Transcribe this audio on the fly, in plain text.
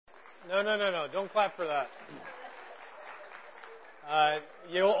No. Don't clap for that.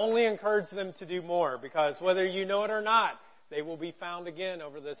 You'll only encourage them to do more because whether you know it or not, they will be found again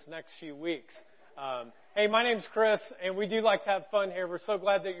over this next few weeks. Hey, my name's Chris, and we do like to have fun here. We're so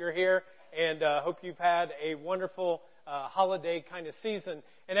glad that you're here, and hope you've had a wonderful holiday kind of season.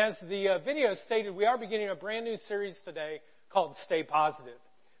 And as the video stated, we are beginning a brand new series today called Stay Positive.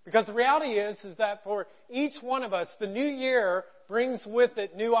 Because the reality is that for each one of us, the new year brings with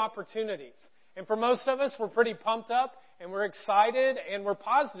it new opportunities. And for most of us, we're pretty pumped up, and we're excited, and we're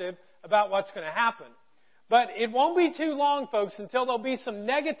positive about what's going to happen. But it won't be too long, folks, until there'll be some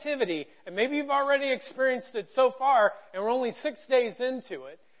negativity, and maybe you've already experienced it so far, and we're only 6 days into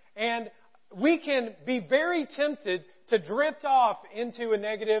it. And we can be very tempted to drift off into a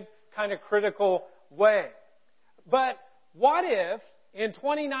negative, kind of critical way. But what if in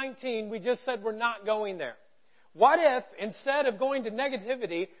 2019 we just said we're not going there? What if instead of going to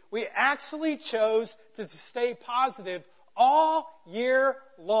negativity, we actually chose to stay positive all year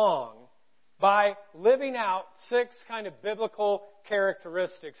long by living out 6 kind of biblical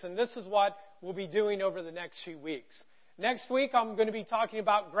characteristics? And this is what we'll be doing over the next few weeks. Next week, I'm going to be talking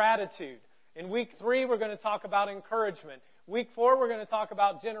about gratitude. In week 3, we're going to talk about encouragement. Week 4, we're going to talk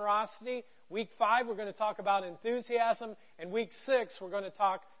about generosity. Week 5, we're going to talk about enthusiasm. And week 6, we're going to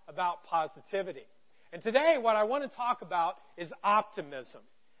talk about positivity. And today, what I want to talk about is optimism.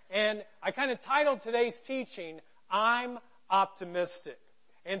 And I kind of titled today's teaching, I'm Optimistic.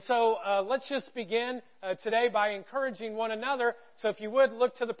 And so let's just begin today by encouraging one another. So if you would,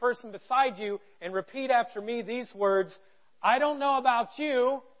 look to the person beside you and repeat after me these words, I don't know about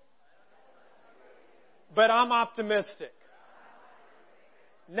you, but I'm optimistic.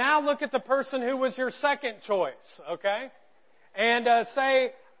 Now look at the person who was your second choice, okay? And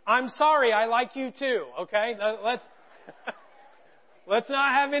say, I'm sorry, I like you too, okay? Let's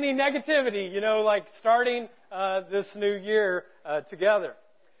not have any negativity, like starting this new year together.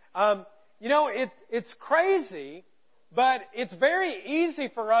 It's crazy, but it's very easy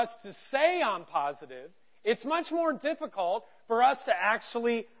for us to say I'm positive. It's much more difficult for us to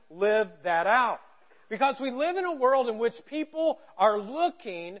actually live that out. Because we live in a world in which people are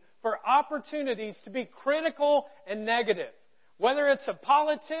looking for opportunities to be critical and negative. Whether it's a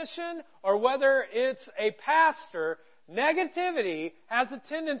politician or whether it's a pastor, negativity has a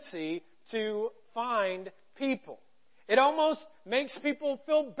tendency to find people. It almost makes people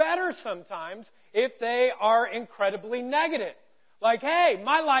feel better sometimes if they are incredibly negative. Like, hey,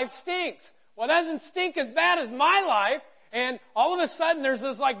 my life stinks. Well, it doesn't stink as bad as my life. And all of a sudden there's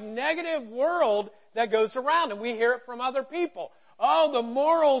this negative world that goes around, and we hear it from other people. Oh, the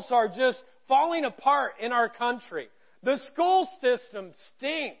morals are just falling apart in our country. The school system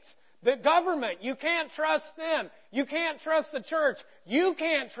stinks. The government, you can't trust them. You can't trust the church. You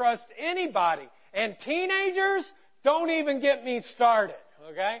can't trust anybody. And teenagers, don't even get me started,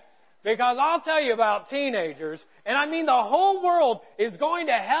 okay? Because I'll tell you about teenagers, and I mean the whole world is going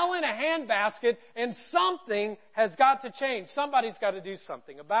to hell in a handbasket, and something has got to change. Somebody's got to do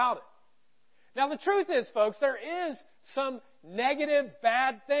something about it. Now, the truth is, folks, there is some negative,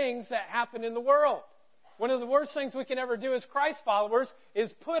 bad things that happen in the world. One of the worst things we can ever do as Christ followers is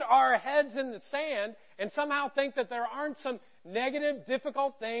put our heads in the sand and somehow think that there aren't some negative,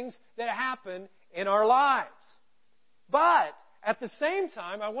 difficult things that happen in our lives. But at the same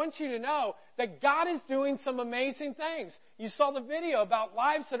time, I want you to know that God is doing some amazing things. You saw the video about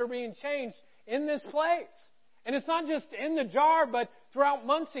lives that are being changed in this place. And it's not just in the jar, but throughout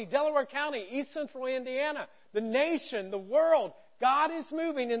Muncie, Delaware County, East Central Indiana, the nation, the world. God is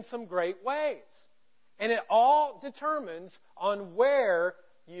moving in some great ways. And it all determines on where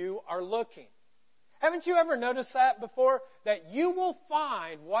you are looking. Haven't you ever noticed that before? That you will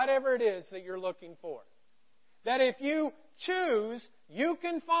find whatever it is that you're looking for. That if you choose, you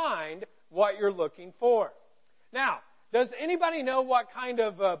can find what you're looking for. Now, does anybody know what kind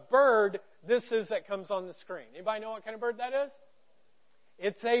of bird this is that comes on the screen? Anybody know what kind of bird that is?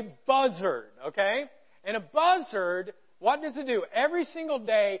 It's a buzzard, okay? And a buzzard, what does it do? Every single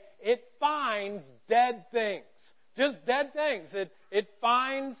day, it finds dead things. Just dead things. It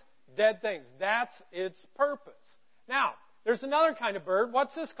finds dead things. That's its purpose. Now, there's another kind of bird.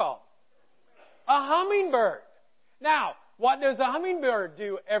 What's this called? A hummingbird. Now, what does a hummingbird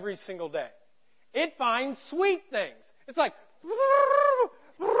do every single day? It finds sweet things. It's like, ooh,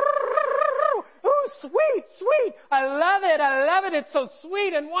 sweet, sweet. I love it. It's so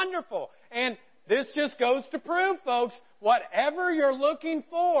sweet and wonderful. And this just goes to prove, folks, whatever you're looking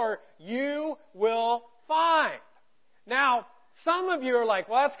for, you will find. Now, some of you are like,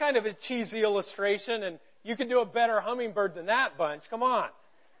 well, that's kind of a cheesy illustration, and you can do a better hummingbird than that bunch. Come on.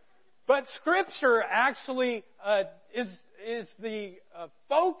 But Scripture actually is the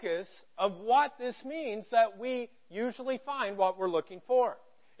focus of what this means that we usually find what we're looking for.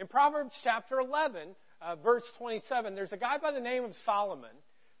 In Proverbs chapter 11, verse 27, there's a guy by the name of Solomon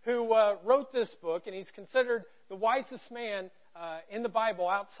who wrote this book, and he's considered the wisest man in the Bible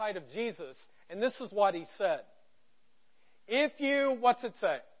outside of Jesus. And this is what he said. If you, what's it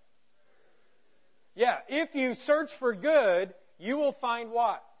say? Yeah, if you search for good, you will find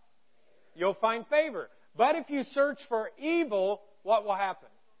what? You'll find favor. But if you search for evil, what will happen?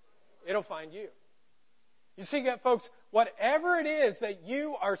 It'll find you. You see, folks, whatever it is that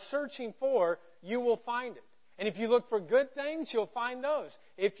you are searching for, you will find it. And if you look for good things, you'll find those.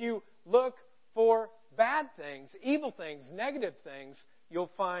 If you look for bad things, evil things, negative things,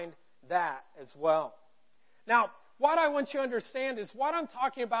 you'll find that as well. Now, what I want you to understand is what I'm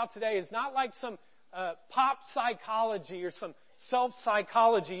talking about today is not like some pop psychology or some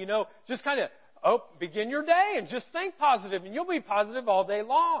self-psychology, just kind of, begin your day and just think positive and you'll be positive all day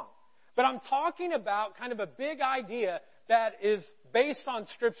long. But I'm talking about kind of a big idea that is based on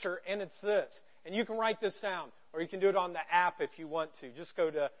Scripture, and it's this. And you can write this down, or you can do it on the app if you want to. Just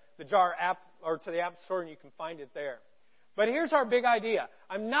go to the JAR app or to the App Store and you can find it there. But here's our big idea.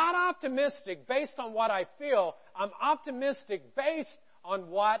 I'm not optimistic based on what I feel. I'm optimistic based on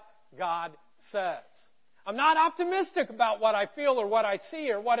what God says. I'm not optimistic about what I feel or what I see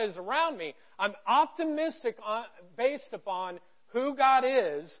or what is around me. I'm optimistic based upon who God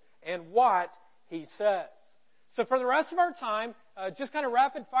is and what He says. So for the rest of our time, just kind of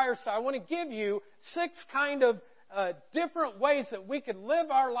rapid fire style, I want to give you 6 kind of different ways that we could live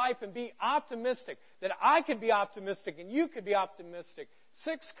our life and be optimistic, that I could be optimistic and you could be optimistic.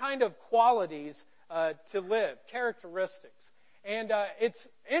 6 kind of qualities to live, characteristics. And it's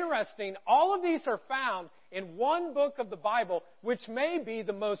interesting, all of these are found in one book of the Bible, which may be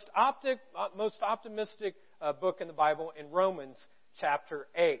the most optimistic book in the Bible, in Romans chapter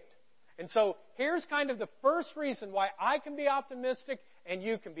 8. And so here's kind of the first reason why I can be optimistic and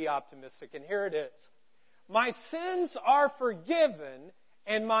you can be optimistic. And here it is. My sins are forgiven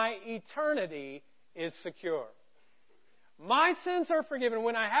and my eternity is secure. My sins are forgiven.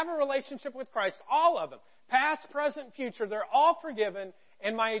 When I have a relationship with Christ, all of them, past, present, future, they're all forgiven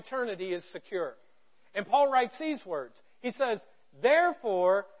and my eternity is secure. And Paul writes these words. He says,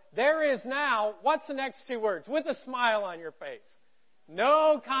 therefore, there is now, what's the next 2 words? With a smile on your face.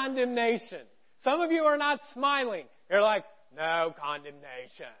 No condemnation. Some of you are not smiling. You're like, no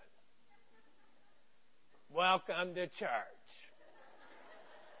condemnation. Welcome to church.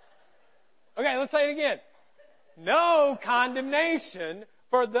 Okay, let's say it again. No condemnation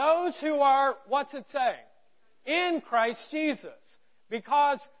for those who are, what's it saying? In Christ Jesus.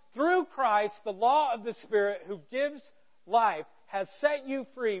 Because through Christ, the law of the Spirit who gives life has set you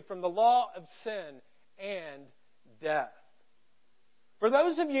free from the law of sin and death. For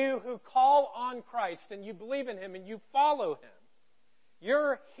those of you who call on Christ and you believe in Him and you follow Him,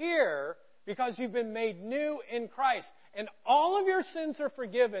 you're here because you've been made new in Christ. And all of your sins are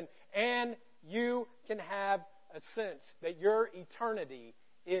forgiven and you can have a sense that your eternity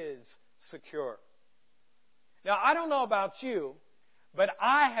is secure. Now, I don't know about you, but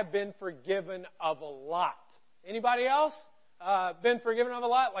I have been forgiven of a lot. Anybody else been forgiven of a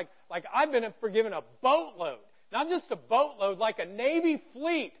lot? Like I've been forgiven a boatload. Not just a boatload, like a Navy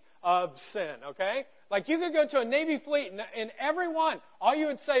fleet of sin, okay? Like you could go to a Navy fleet and every one, all you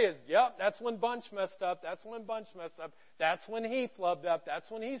would say is, yep, that's when Bunch messed up, that's when Bunch messed up, that's when he flubbed up, that's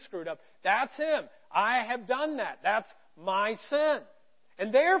when he screwed up. That's him. I have done that. That's my sin.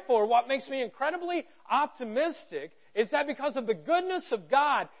 And therefore, what makes me incredibly optimistic is that because of the goodness of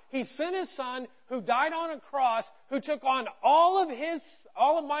God, He sent His Son who died on a cross, who took on all of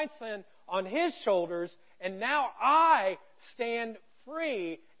my sin on His shoulders, and now I stand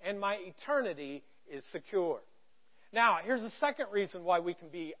free and my eternity is secure. Now, here's the second reason why we can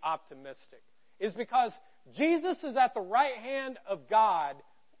be optimistic, is because Jesus is at the right hand of God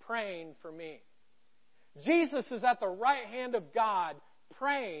praying for me. Jesus is at the right hand of God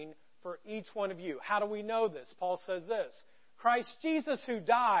praying for each one of you. How do we know this? Paul says this, Christ Jesus who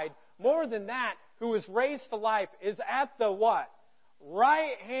died, more than that, who was raised to life, is at the what?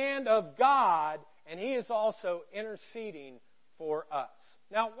 Right hand of God, and He is also interceding for us.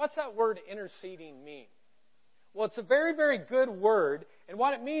 Now, what's that word interceding mean? Well, it's a very, very good word, and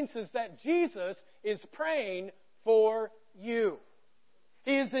what it means is that Jesus is praying for you.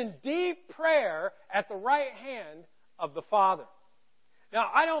 He is in deep prayer at the right hand of the Father. Now,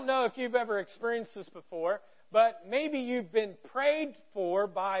 I don't know if you've ever experienced this before, but maybe you've been prayed for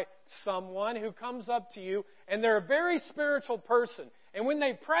by someone who comes up to you, and they're a very spiritual person, And when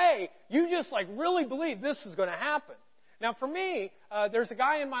they pray, you just like really believe this is going to happen. Now for me, there's a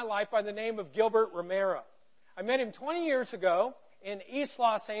guy in my life by the name of Gilbert Romero. I met him 20 years ago in East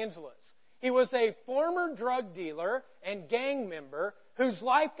Los Angeles. He was a former drug dealer and gang member whose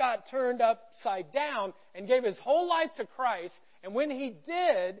life got turned upside down and gave his whole life to Christ. And when he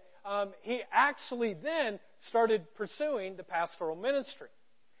did, he actually then started pursuing the pastoral ministry.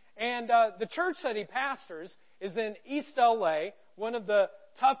 And the church that he pastors is in East LA, one of the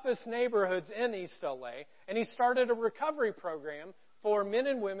toughest neighborhoods in East LA. And he started a recovery program for men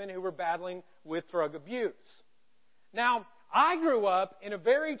and women who were battling with drug abuse. Now, I grew up in a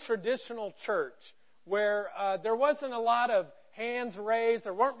very traditional church where there wasn't a lot of hands raised.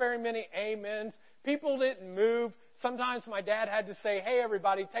 There weren't very many amens. People didn't move. Sometimes my dad had to say, hey,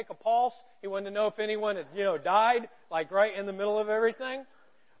 everybody, take a pulse. He wanted to know if anyone had, died, like right in the middle of everything.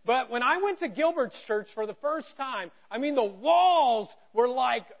 But when I went to Gilbert's church for the first time, the walls were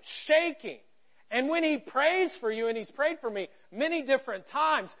like shaking. And when he prays for you, and he's prayed for me many different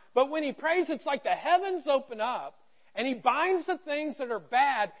times, but when he prays, it's like the heavens open up, and he binds the things that are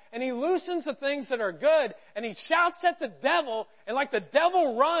bad, and he loosens the things that are good, and he shouts at the devil, and like the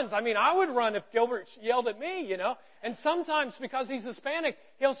devil runs. I would run if Gilbert yelled at me, And sometimes, because he's Hispanic,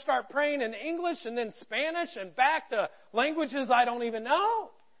 he'll start praying in English and then Spanish and back to languages I don't even know.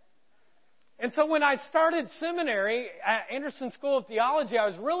 And so when I started seminary at Anderson School of Theology, I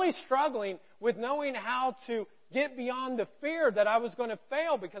was really struggling with knowing how to get beyond the fear that I was going to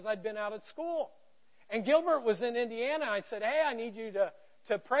fail because I'd been out of school. And Gilbert was in Indiana. I said, hey, I need you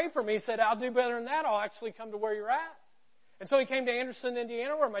to pray for me. He said, I'll do better than that. I'll actually come to where you're at. And so he came to Anderson,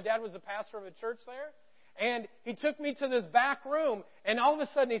 Indiana, where my dad was a pastor of a church there. And he took me to this back room. And all of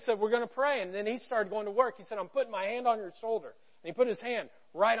a sudden he said, we're going to pray. And then he started going to work. He said, I'm putting my hand on your shoulder. And he put his hand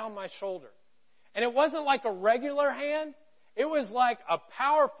right on my shoulder. And it wasn't like a regular hand. It was like a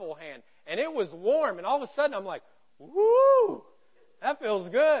powerful hand. And it was warm. And all of a sudden I'm like, woo, that feels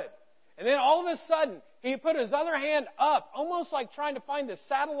good. And then all of a sudden, he put his other hand up, almost like trying to find the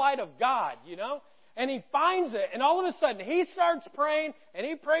satellite of God, And he finds it, and all of a sudden, he starts praying, and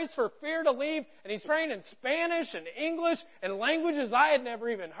he prays for fear to leave, and he's praying in Spanish and English and languages I had never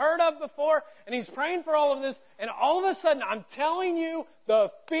even heard of before, and he's praying for all of this, and all of a sudden, I'm telling you,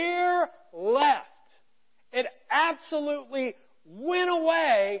 the fear left. It absolutely went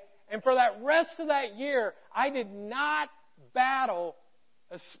away, and for that rest of that year, I did not battle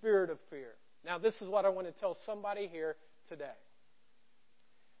a spirit of fear. Now, this is what I want to tell somebody here today.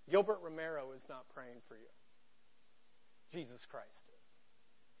 Gilbert Romero is not praying for you. Jesus Christ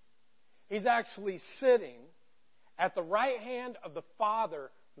is. He's actually sitting at the right hand of the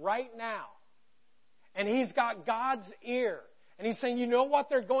Father right now. And he's got God's ear. And he's saying, you know what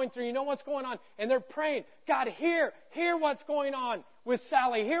they're going through. You know what's going on. And they're praying, God, hear what's going on with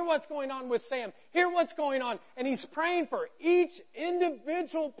Sally. Hear what's going on with Sam. Hear what's going on. And he's praying for each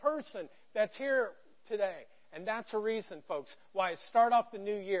individual person that's here today. And that's a reason, folks, why I start off the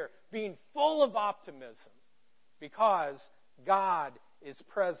new year being full of optimism. Because God is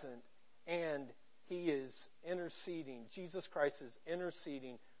present and He is interceding. Jesus Christ is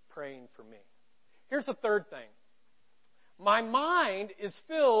interceding, praying for me. Here's the third thing. My mind is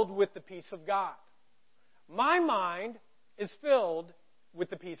filled with the peace of God. My mind is filled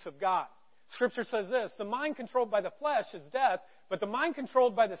with the peace of God. Scripture says this, the mind controlled by the flesh is death, but the mind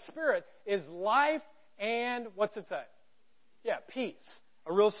controlled by the Spirit is life and, what's it say? Yeah, peace.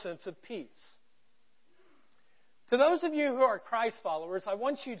 A real sense of peace. To those of you who are Christ followers, I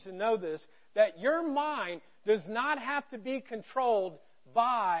want you to know this, that your mind does not have to be controlled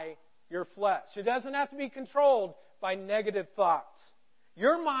by your flesh. It doesn't have to be controlled by negative thoughts.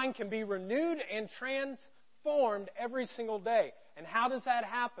 Your mind can be renewed and transformed every single day. And how does that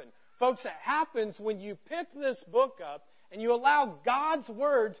happen? Folks, it happens when you pick this book up and you allow God's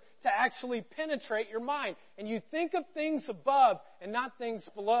words to actually penetrate your mind. And you think of things above and not things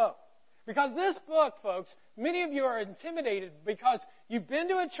below. Because this book, folks, many of you are intimidated because you've been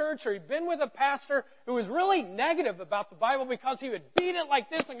to a church or you've been with a pastor who was really negative about the Bible because he would beat it like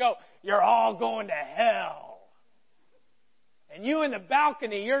this and go, you're all going to hell. And you in the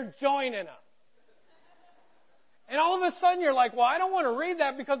balcony, you're joining them. And all of a sudden you're like, well, I don't want to read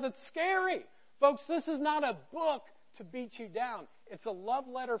that because it's scary. Folks, this is not a book to beat you down. It's a love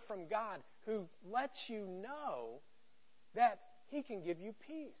letter from God who lets you know that He can give you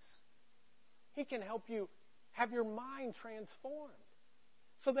peace. He can help you have your mind transformed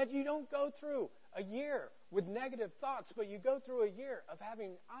so that you don't go through a year with negative thoughts, but you go through a year of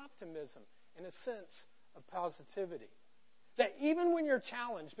having optimism and a sense of positivity. That even when you're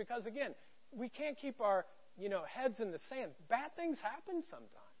challenged, because again, we can't keep our heads in the sand. Bad things happen sometimes.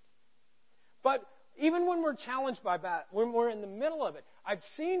 But even when we're challenged by that, when we're in the middle of it, I've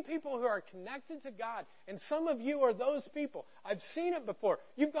seen people who are connected to God, and some of you are those people. I've seen it before.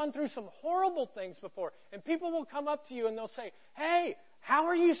 You've gone through some horrible things before, and people will come up to you and they'll say, "Hey, how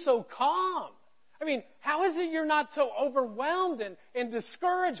are you so calm? I mean, how is it you're not so overwhelmed and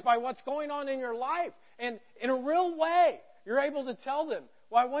discouraged by what's going on in your life?" And in a real way, you're able to tell them,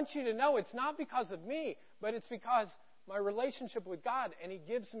 "Well, I want you to know it's not because of me, but it's because my relationship with God, and He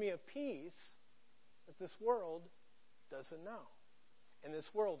gives me a peace that this world doesn't know. And this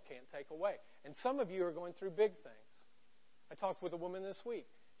world can't take away." And some of you are going through big things. I talked with a woman this week.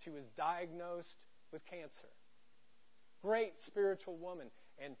 She was diagnosed with cancer. Great spiritual woman,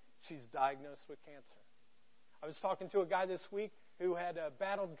 and she's diagnosed with cancer. I was talking to a guy this week who had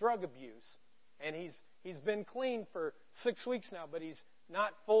battled drug abuse, and he's been clean for 6 weeks now, but he's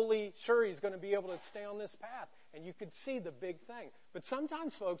not fully sure he's going to be able to stay on this path. And you could see the big thing. But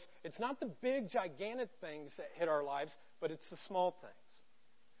sometimes, folks, it's not the big, gigantic things that hit our lives, but it's the small things.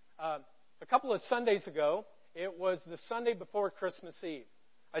 A couple of Sundays ago, it was the Sunday before Christmas Eve.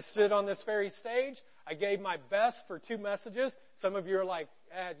 I stood on this very stage. I gave my best for 2 messages. Some of you are like,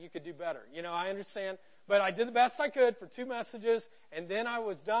 you could do better. I understand. But I did the best I could for 2 messages, and then I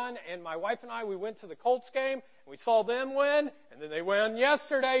was done, and my wife and I, we went to the Colts game, and we saw them win, and then they won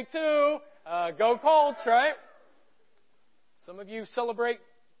yesterday, too. Go Colts, right? Some of you celebrate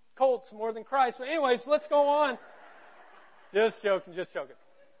Colts more than Christ. But anyways, let's go on. Just joking.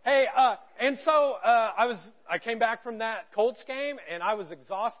 Hey, and so I came back from that Colts game, and I was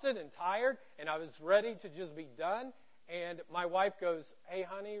exhausted and tired, and I was ready to just be done. And my wife goes, "Hey,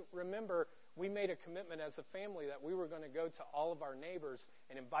 honey, remember, we made a commitment as a family that we were going to go to all of our neighbors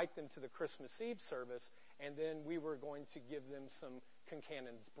and invite them to the Christmas Eve service, and then we were going to give them some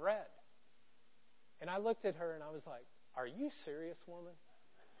Concannon's bread." And I looked at her, and I was like, "Are you serious, woman?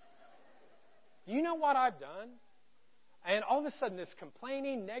 Do you know what I've done?" And all of a sudden, this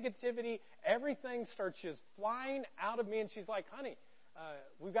complaining, negativity, everything starts just flying out of me. And she's like, "Honey,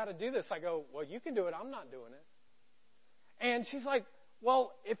 we've got to do this." I go, "Well, you can do it. I'm not doing it." And she's like,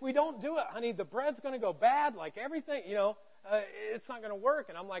 "Well, if we don't do it, honey, the bread's going to go bad. Like everything, it's not going to work."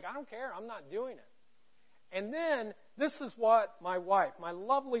 And I'm like, "I don't care. I'm not doing it." And then this is what my wife, my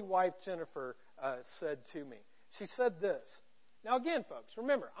lovely wife, Jennifer, said to me. She said this. Now, again, folks,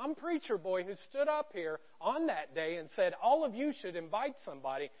 remember, I'm preacher boy who stood up here on that day and said, all of you should invite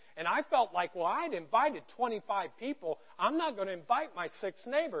somebody. And I felt like, well, I'd invited 25 people. I'm not going to invite my 6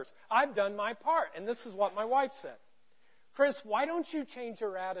 neighbors. I've done my part. And this is what my wife said. "Chris, why don't you change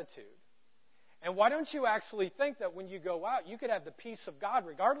your attitude? And why don't you actually think that when you go out, you could have the peace of God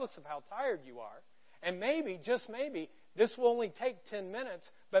regardless of how tired you are? And maybe, just maybe, this will only take 10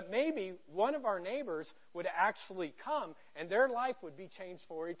 minutes, but maybe one of our neighbors would actually come and their life would be changed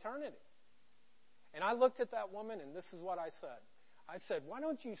for eternity." And I looked at that woman, and this is what I said. I said, "Why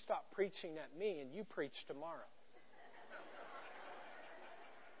don't you stop preaching at me and you preach tomorrow?"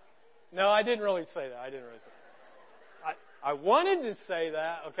 No, I didn't really say that. I wanted to say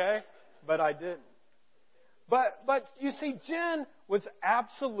that, okay, but I didn't. But you see, Jen was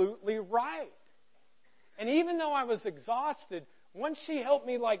absolutely right. And even though I was exhausted, once she helped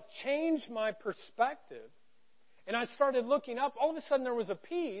me change my perspective, and I started looking up, all of a sudden there was a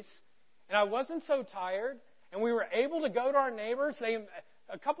peace, and I wasn't so tired, and we were able to go to our neighbors.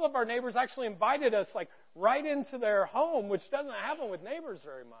 A couple of our neighbors actually invited us right into their home, which doesn't happen with neighbors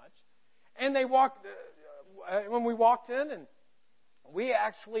very much. And they when we walked in, and we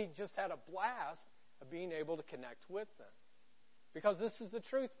actually just had a blast of being able to connect with them. Because this is the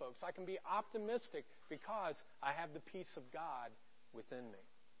truth, folks. I can be optimistic because I have the peace of God within me.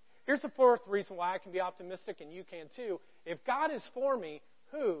 Here's the 4th reason why I can be optimistic, and you can too. If God is for me,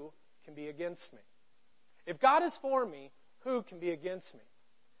 who can be against me? If God is for me, who can be against me?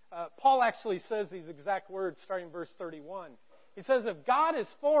 Paul actually says these exact words starting in verse 31. He says, "If God is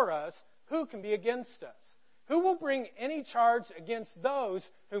for us, who can be against us? Who will bring any charge against those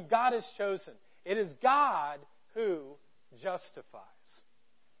whom God has chosen? It is God who justifies."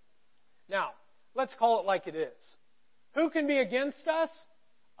 Now, let's call it like it is. Who can be against us?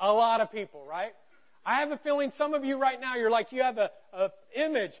 A lot of people, right? I have a feeling some of you right now, you're like, you have a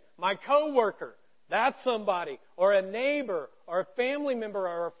image, my coworker, that's somebody, or a neighbor, or a family member,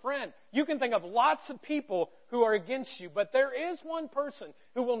 or a friend. You can think of lots of people who are against you, but there is one person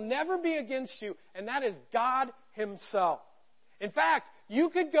who will never be against you, and that is God Himself. In fact, you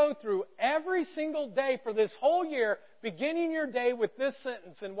could go through every single day for this whole year, beginning your day with this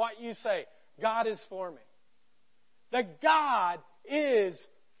sentence and what you say, "God is for me." That God is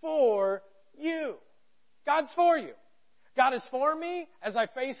for you. God's for you. God is for me as I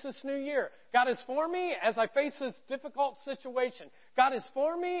face this new year. God is for me as I face this difficult situation. God is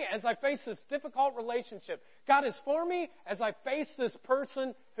for me as I face this difficult relationship. God is for me as I face this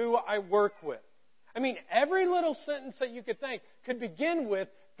person who I work with. I mean, every little sentence that you could think could begin with,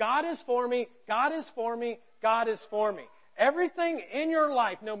 God is for me, God is for me, God is for me. Everything in your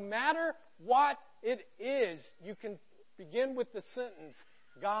life, no matter what it is, you can begin with the sentence,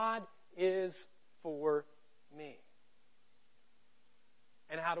 God is for me.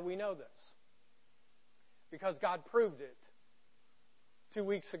 And how do we know this? Because God proved it. 2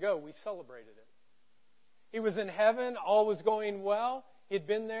 weeks ago, we celebrated it. He was in heaven. All was going well. He had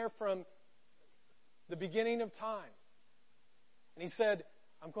been there from the beginning of time. And He said,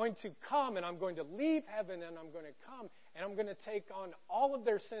 I'm going to come and I'm going to leave heaven and I'm going to come and I'm going to take on all of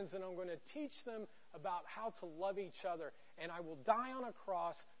their sins and I'm going to teach them about how to love each other. And I will die on a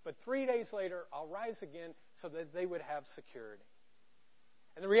cross, but 3 days later, I'll rise again so that they would have security.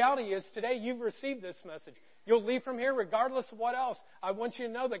 And the reality is, today you've received this message. You'll leave from here regardless of what else. I want you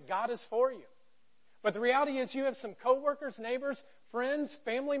to know that God is for you. But the reality is you have some coworkers, neighbors, friends,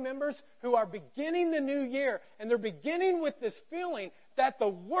 family members who are beginning the new year, and they're beginning with this feeling that the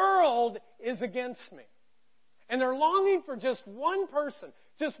world is against me. And they're longing for just one person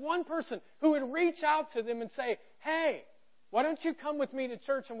who would reach out to them and say, hey, why don't you come with me to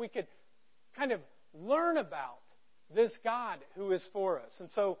church and we could kind of learn about this God who is for us. And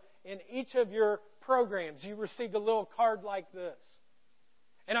so in each of your programs, you received a little card like this.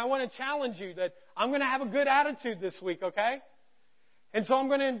 And I want to challenge you that I'm going to have a good attitude this week, okay? And so I'm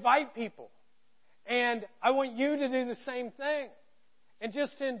going to invite people. And I want you to do the same thing. And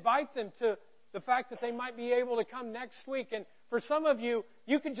just to invite them to the fact that they might be able to come next week. And for some of you,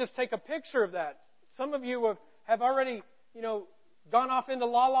 you can just take a picture of that. Some of you have already, gone off into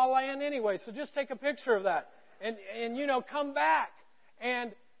La La Land anyway. So just take a picture of that. And come back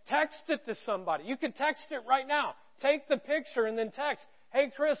and text it to somebody. You can text it right now. Take the picture and then text,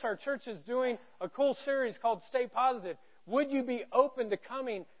 hey, Chris, our church is doing a cool series called Stay Positive. Would you be open to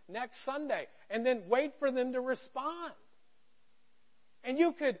coming next Sunday? And then wait for them to respond. And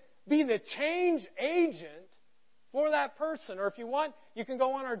you could be the change agent for that person. Or if you want, you can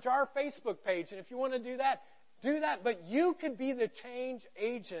go on our JAR Facebook page. And if you want to do that, do that. But you could be the change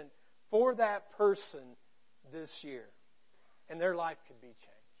agent for that person this year. And their life could be changed.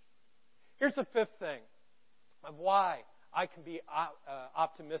 Here's the fifth thing of why I can be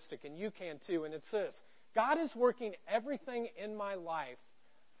optimistic, and you can too, and it's this. God is working everything in my life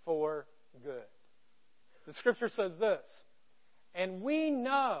for good. The Scripture says this, and we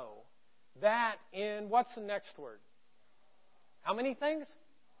know that in, what's the next word? How many things?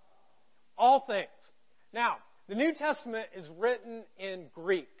 All things. Now, the New Testament is written in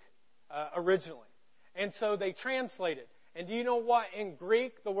Greek originally. And so they translate it. And do you know what in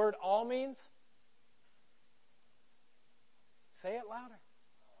Greek the word all means? Say it louder.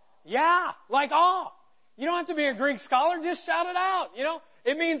 Yeah, like all. You don't have to be a Greek scholar, just shout it out.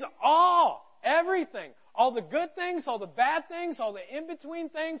 It means all, everything. All the good things, all the bad things, all the in-between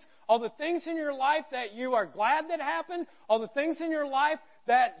things, all the things in your life that you are glad that happened, all the things in your life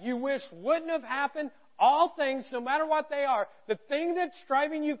that you wish wouldn't have happened, all things, no matter what they are, the thing that's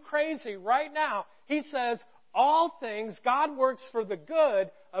driving you crazy right now, He says, all things, God works for the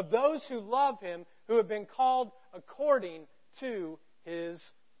good of those who love Him, who have been called according to His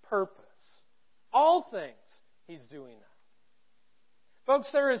purpose. All things, He's doing that. Folks,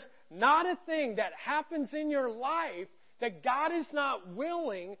 there is not a thing that happens in your life that God is not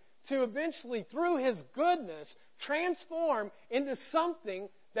willing to eventually, through His goodness, transform into something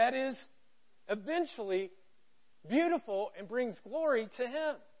that is eventually beautiful and brings glory to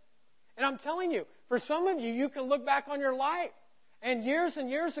Him. And I'm telling you, for some of you, you can look back on your life. And years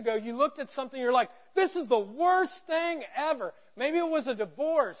ago, you looked at something, you're like, this is the worst thing ever. Maybe it was a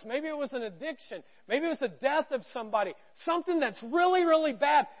divorce. Maybe it was an addiction. Maybe it was the death of somebody. Something that's really, really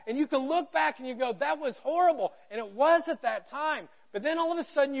bad. And you can look back and you go, that was horrible. And it was at that time. But then all of a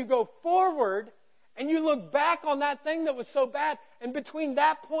sudden you go forward and you look back on that thing that was so bad. And between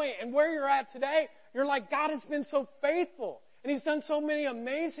that point and where you're at today, you're like, God has been so faithful. And He's done so many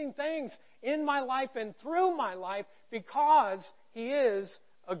amazing things in my life and through my life because He is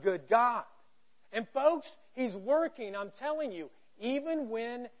a good God. And folks, He's working, I'm telling you, even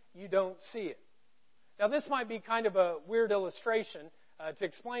when you don't see it. Now, this might be kind of a weird illustration to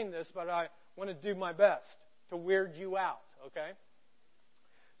explain this, but I want to do my best to weird you out, okay?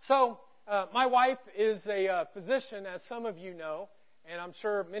 So, my wife is a physician, as some of you know, and I'm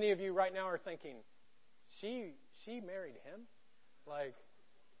sure many of you right now are thinking, she married him?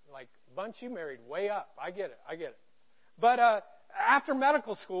 like, Bunch, you married way up. I get it. But after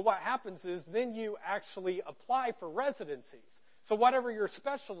medical school, what happens is then you actually apply for residencies. So whatever your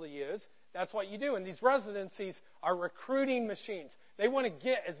specialty is, that's what you do. And these residencies are recruiting machines. They want to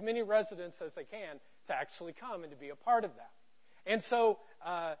get as many residents as they can to actually come and to be a part of that. And so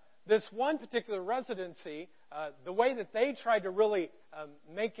this one particular residency, the way that they tried to really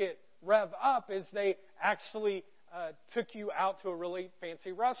make it rev up is they actually took you out to a really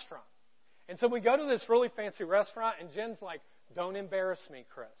fancy restaurant. And so we go to this really fancy restaurant, and Jen's like, "Don't embarrass me,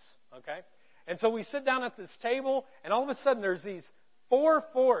 Chris." Okay? And so we sit down at this table, and all of a sudden there's these 4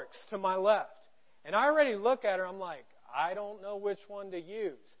 forks to my left. And I already look at her, I'm like, I don't know which one to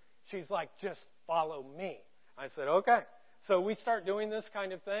use. She's like, "Just follow me." I said, okay. So we start doing this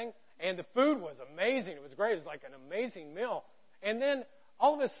kind of thing, and the food was amazing. It was great. It was like an amazing meal. And then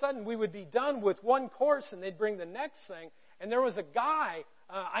all of a sudden we would be done with one course, and they'd bring the next thing. And there was a guy,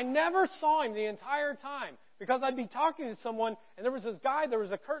 I never saw him the entire time because I'd be talking to someone, and there was this guy, there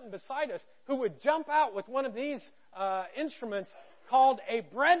was a curtain beside us, who would jump out with one of these instruments called a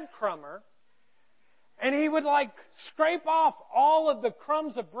breadcrumber, and he would like scrape off all of the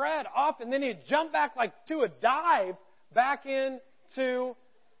crumbs of bread off, and then he'd jump back like to a dive back into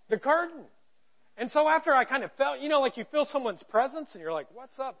the curtain. And so after I kind of felt, like you feel someone's presence, and you're like,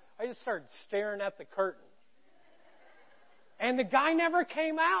 "What's up?" I just started staring at the curtain. And the guy never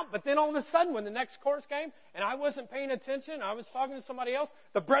came out. But then all of a sudden, when the next course came, and I wasn't paying attention, I was talking to somebody else,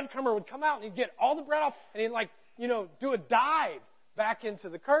 the breadcrumber would come out, and he'd get all the bread off, and he'd do a dive back into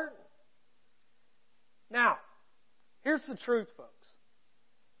the curtain. Now, here's the truth, folks.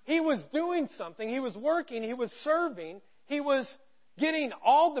 He was doing something. He was working. He was serving. He was getting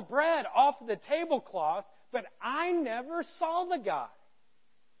all the bread off of the tablecloth, but I never saw the guy.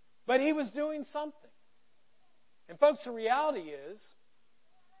 But he was doing something. And folks, the reality is,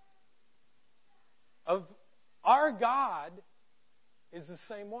 of our God is the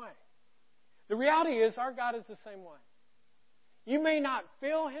same way. The reality is, our God is the same way. You may not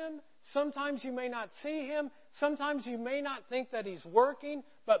feel Him. Sometimes you may not see Him. Sometimes you may not think that He's working.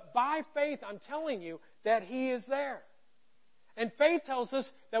 But by faith, I'm telling you that He is there. And faith tells us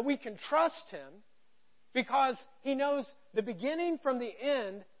that we can trust Him because He knows the beginning from the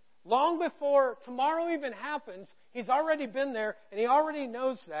end. Long before tomorrow even happens, He's already been there, and He already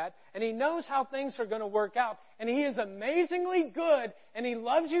knows that, and He knows how things are going to work out. And He is amazingly good, and He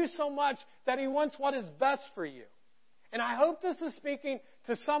loves you so much that He wants what is best for you. And I hope this is speaking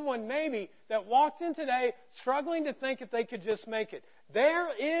to someone maybe that walked in today struggling to think if they could just make it. There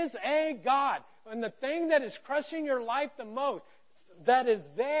is a God, and the thing that is crushing your life the most, that is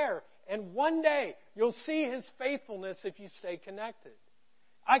there. And one day, you'll see His faithfulness if you stay connected.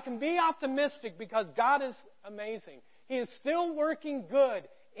 I can be optimistic because God is amazing. He is still working good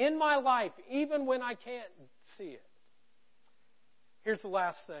in my life, even when I can't see it. Here's the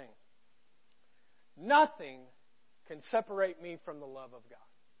last thing. Nothing can separate me from the love of God.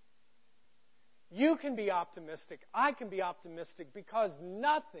 You can be optimistic. I can be optimistic because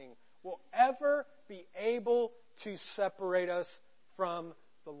nothing will ever be able to separate us from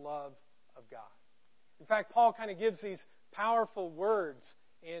the love of God. In fact, Paul kind of gives these powerful words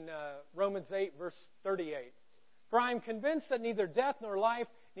in Romans 8, verse 38. "For I am convinced that neither death nor life,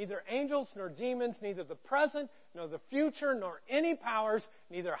 neither angels nor demons, neither the present nor the future, nor any powers,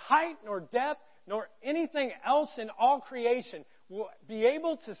 neither height nor depth, nor anything else in all creation will be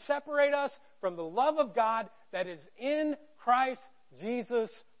able to separate us from the love of God that is in Christ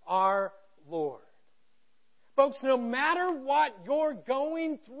Jesus our Lord." Folks, no matter what you're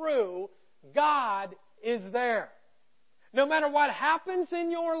going through, God is there. No matter what happens in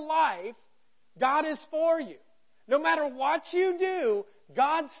your life, God is for you. No matter what you do,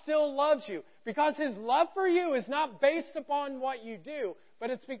 God still loves you. Because His love for you is not based upon what you do, but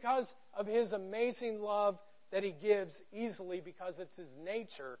it's because of His amazing love that He gives easily because it's His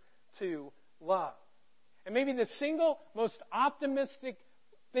nature to love. And maybe the single most optimistic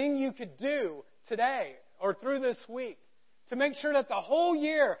thing you could do today or through this week to make sure that the whole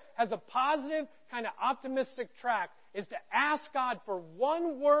year has a positive, kind of optimistic track is to ask God for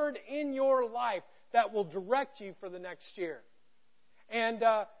one word in your life that will direct you for the next year. And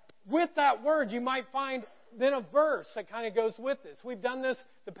with that word, you might find then a verse that kind of goes with this. We've done this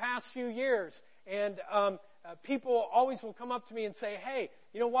the past few years, and people always will come up to me and say, "Hey,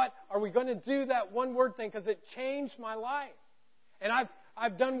 you know what? Are we going to do that one word thing because it changed my life?" And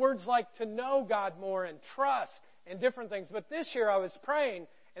I've done words like to know God more and trust and different things. But this year I was praying,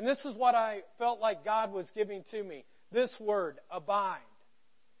 and this is what I felt like God was giving to me. This word, abide.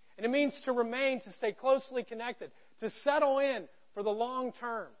 And it means to remain, to stay closely connected, to settle in for the long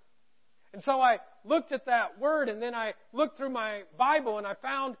term. And so I looked at that word, and then I looked through my Bible, and I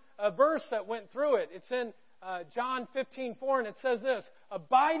found a verse that went through it. It's in John 15:4, and it says this,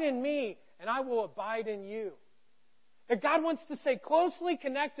 "Abide in me, and I will abide in you." That God wants to stay closely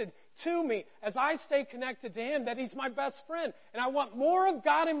connected to me as I stay connected to Him, that He's my best friend. And I want more of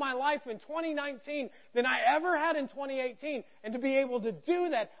God in my life in 2019 than I ever had in 2018. And to be able to do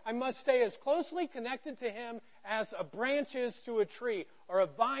that, I must stay as closely connected to Him as a branch is to a tree or a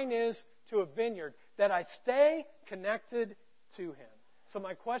vine is to a vineyard, that I stay connected to Him. So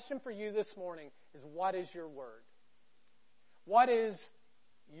my question for you this morning is, what is your word? What is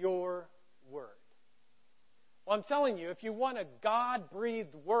your word? Well, I'm telling you, if you want a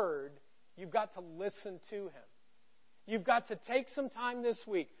God-breathed word, you've got to listen to Him. You've got to take some time this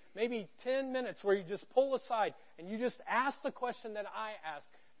week, maybe 10 minutes, where you just pull aside and you just ask the question that I asked.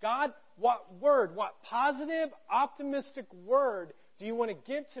 God, what word, what positive, optimistic word do you want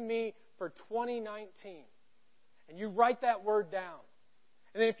to give to me for 2019? And you write that word down.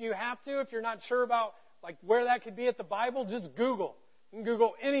 And then if you have to, if you're not sure about like where that could be at the Bible, just Google. You can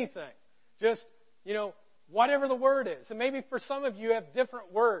Google anything. Just, whatever the word is. And maybe for some of you have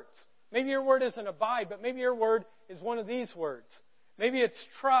different words. Maybe your word isn't abide, but maybe your word is one of these words. Maybe it's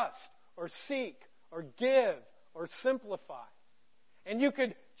trust, or seek, or give, or simplify. And you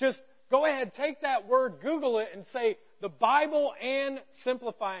could just go ahead, take that word, Google it, and say the Bible and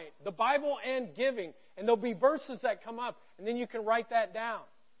simplifying, the Bible and giving. And there'll be verses that come up, and then you can write that down.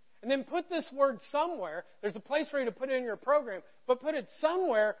 And then put this word somewhere. There's a place for you to put it in your program, but put it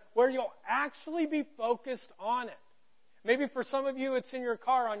somewhere where you'll actually be focused on it. Maybe for some of you, it's in your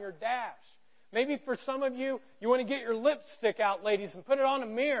car on your dash. Maybe for some of you, you want to get your lipstick out, ladies, and put it on a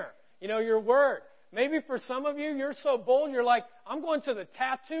mirror. Your word. Maybe for some of you, you're so bold, you're like, I'm going to the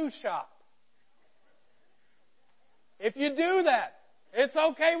tattoo shop. If you do that, it's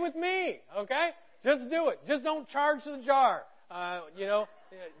okay with me, okay? Just do it. Just don't charge the jar.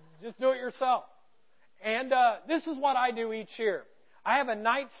 Just do it yourself. And this is what I do each year. I have a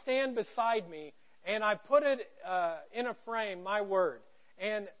nightstand beside me, and I put it in a frame, my word,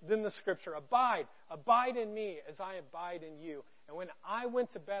 and then the scripture, abide in me as I abide in you. And when I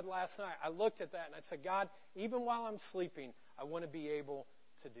went to bed last night, I looked at that and I said, God, even while I'm sleeping, I want to be able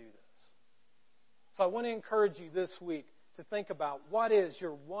to do this. So I want to encourage you this week to think about what is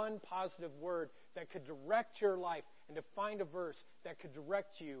your one positive word that could direct your life, and to find a verse that could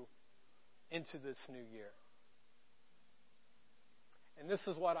direct you into this new year. And this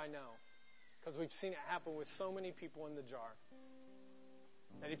is what I know, because we've seen it happen with so many people in the jar.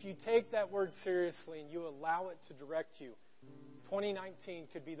 That if you take that word seriously and you allow it to direct you, 2019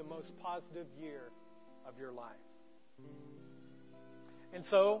 could be the most positive year of your life. And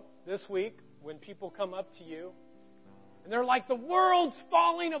so, this week, when people come up to you, and they're like, the world's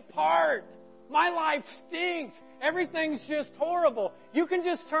falling apart. My life stinks. Everything's just horrible. You can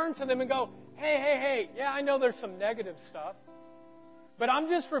just turn to them and go, hey, yeah, I know there's some negative stuff, but I'm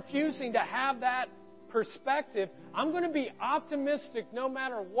just refusing to have that perspective. I'm going to be optimistic no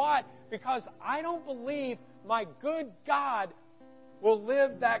matter what, because I don't believe my good God will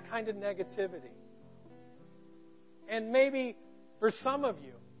live that kind of negativity. And maybe for some of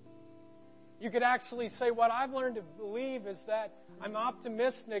you, you could actually say, what I've learned to believe is that I'm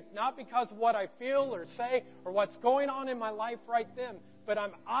optimistic not because of what I feel or say or what's going on in my life right then, but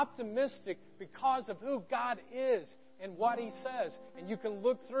I'm optimistic because of who God is and what He says. And you can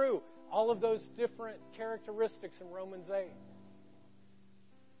look through all of those different characteristics in Romans 8.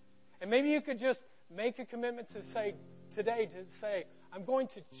 And maybe you could just make a commitment to say, I'm going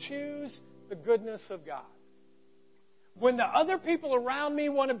to choose the goodness of God. When the other people around me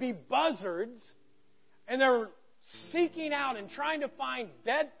want to be buzzards and they're seeking out and trying to find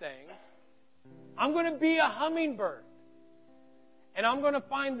dead things, I'm going to be a hummingbird. And I'm going to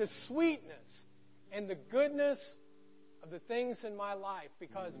find the sweetness and the goodness of the things in my life,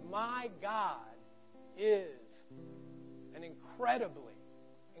 because my God is an incredibly,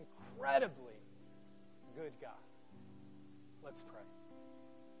 incredibly good God. Let's pray.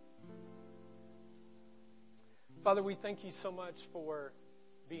 Father, we thank You so much for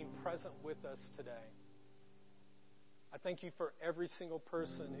being present with us today. I thank You for every single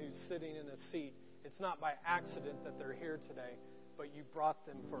person who's sitting in a seat. It's not by accident that they're here today, but You brought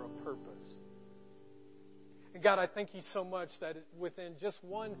them for a purpose. And God, I thank You so much that within just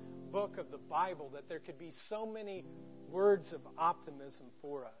one book of the Bible, that there could be so many words of optimism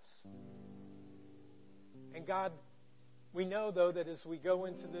for us. And God, we know, though, that as we go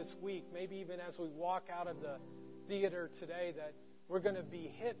into this week, maybe even as we walk out of the theater today, that we're going to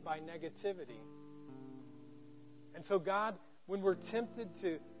be hit by negativity. And so, God, when we're tempted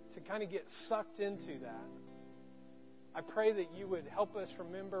to to kind of get sucked into that. I pray that you would help us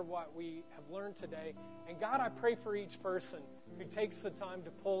remember what we have learned today. And God, I pray for each person who takes the time to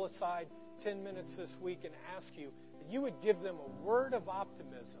pull aside 10 minutes this week and ask you that you would give them a word of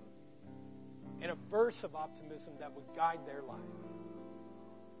optimism and a verse of optimism that would guide their life.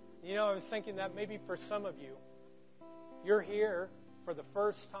 You know, I was thinking that maybe for some of you, you're here for the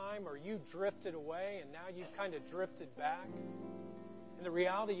first time, or you drifted away and now you've kind of drifted back. And the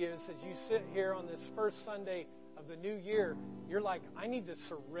reality is, as you sit here on this first Sunday of the new year, you're like, I need to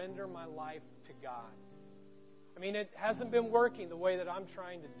surrender my life to God. I mean, it hasn't been working the way that I'm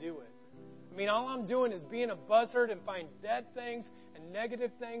trying to do it. I mean, all I'm doing is being a buzzard and find dead things and negative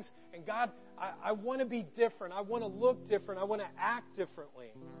things. And God, I want to be different. I want to look different. I want to act differently.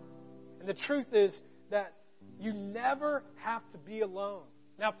 And the truth is that you never have to be alone.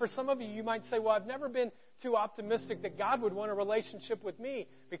 Now, for some of you, you might say, well, I've never been too optimistic that God would want a relationship with me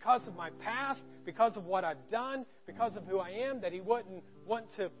because of my past, because of what I've done, because of who I am, that He wouldn't want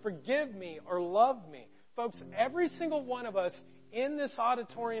to forgive me or love me. Folks, every single one of us in this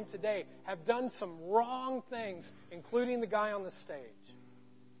auditorium today have done some wrong things, including the guy on the stage.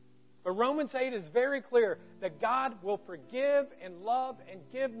 But Romans 8 is very clear that God will forgive and love and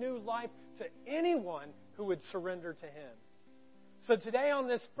give new life to anyone who would surrender to Him. So today, on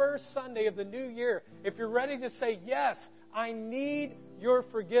this first Sunday of the new year, if you're ready to say, yes, I need your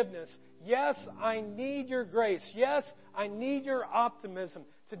forgiveness. Yes, I need your grace. Yes, I need your optimism.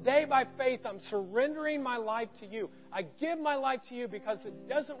 Today, by faith, I'm surrendering my life to you. I give my life to you because it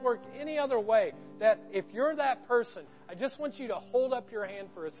doesn't work any other way. That if you're that person, I just want you to hold up your hand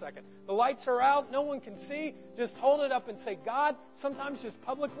for a second. The lights are out. No one can see. Just hold it up and say, God, sometimes just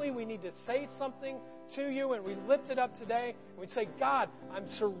publicly we need to say something to you, and we lift it up today, and we say, God, I'm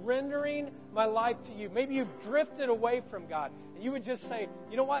surrendering my life to you. Maybe you've drifted away from God, and you would just say,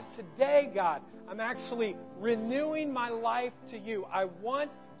 you know what, today, God, I'm actually renewing my life to you. I want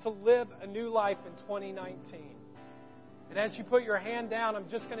to live a new life in 2019. And as you put your hand down, I'm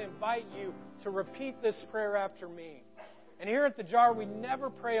just going to invite you to repeat this prayer after me. And here at the Jar, we never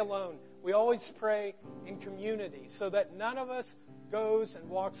pray alone. We always pray in community so that none of us goes and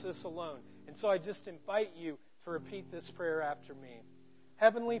walks this alone. And so I just invite you to repeat this prayer after me.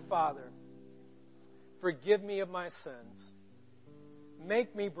 Heavenly Father, forgive me of my sins.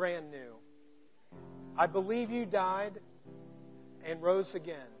 Make me brand new. I believe you died and rose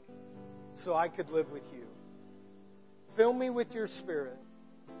again so I could live with you. Fill me with your Spirit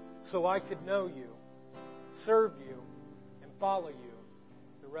so I could know you, serve you, and follow you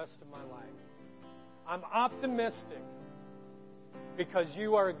the rest of my life. I'm optimistic because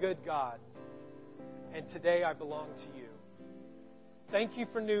you are a good God. And today I belong to you. Thank you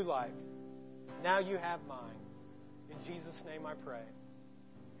for new life. Now you have mine. In Jesus' name I pray.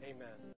 Amen.